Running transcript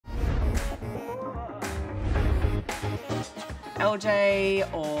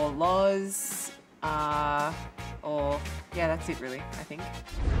LJ or Loz, or yeah, that's it really, I think.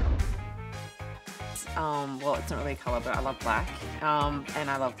 Well, it's not really a colour, but I love black, and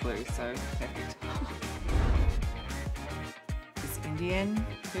I love blue, so perfect. This Indian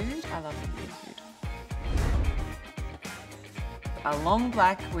food, I love Indian food. A long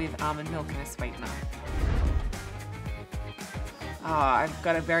black with almond milk and a sweetener. Oh, I've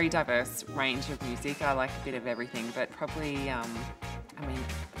got a very diverse range of music. I like a bit of everything, but probably, I mean,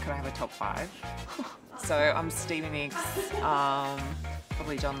 could I have a top 5? So I'm Stevie Nicks,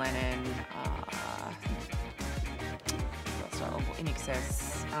 probably John Lennon, In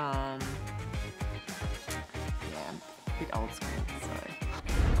Excess, yeah, a bit old school, so.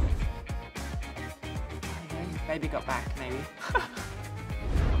 I don't know, Baby Got Back, maybe.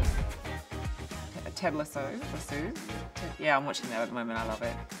 Ted Lasso. Yeah, I'm watching that at the moment, I love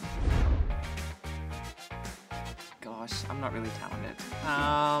it. Gosh, I'm not really talented.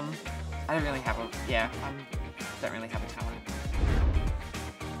 I don't really have a talent.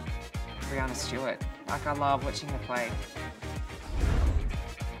 Brianna Stewart, like I love watching her play.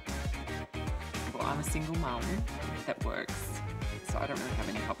 Well, I'm a single mum that works, so I don't really have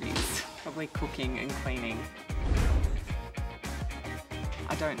any hobbies. Probably cooking and cleaning.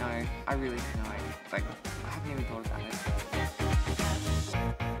 I don't know, I really don't know. Like, I haven't even thought about it.